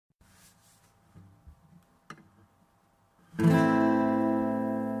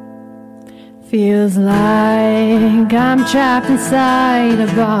Feels like I'm trapped inside a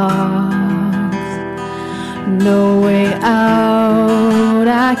box, no way out,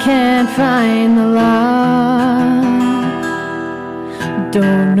 I can't find the lock.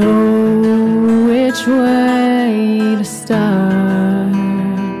 Don't know which way to start,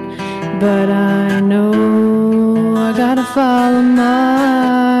 but I know I gotta follow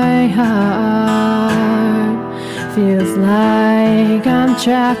my heart. Feels like I'm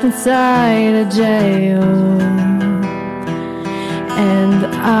trapped inside a jail, and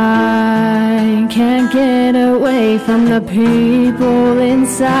I can't get away from the people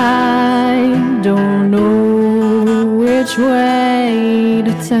inside. Don't know which way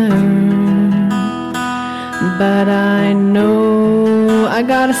to turn, but I know I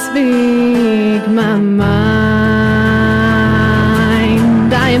gotta speak my mind.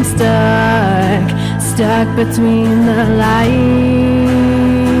 I am stuck between the lies.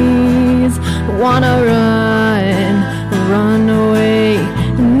 Wanna run away,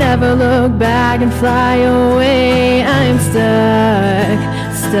 never look back and fly away. I'm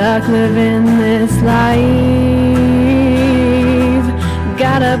stuck living this life.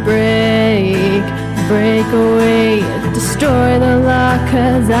 Gotta break away, destroy the lock,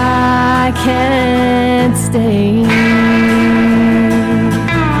 'cause I can't stay.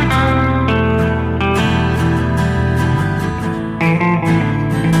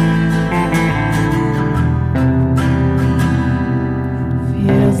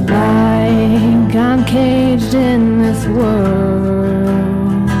 I'm caged in this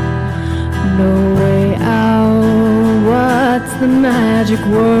world, no way out. What's the magic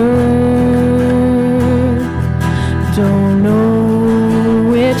word? Don't know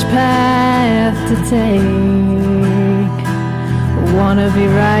which path to take. Wanna be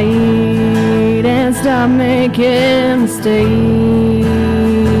right and stop making mistakes.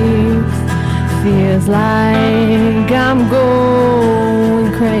 Feels like I'm going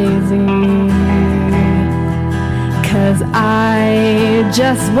crazy, 'cause I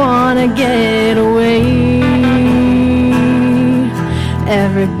just wanna get away.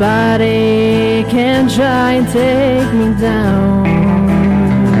 Everybody can try and take me down,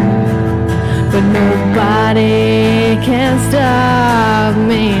 but nobody can stop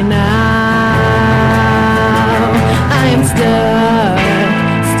me now. I am stuck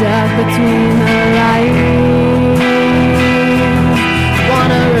between the lights.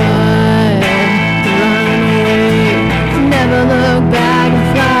 Wanna run away, never look back and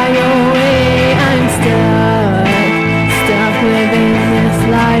fly away. I'm stuck living this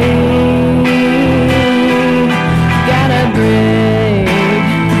life. Gotta break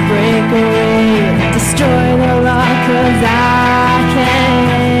away, destroy the lock, 'cause I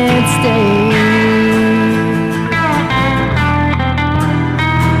can't stay.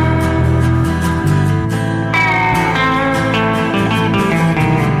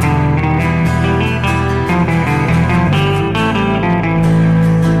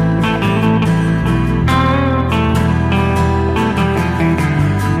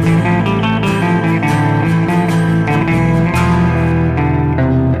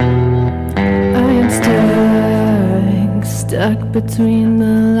 Stuck between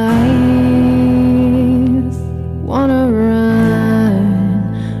the lights. Wanna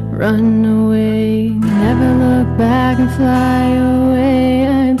run away, never look back and fly away.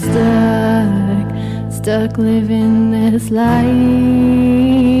 I'm stuck living this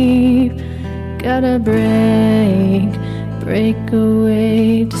life. Gotta break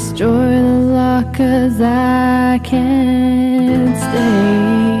away, destroy the lock, 'cause I can't stay.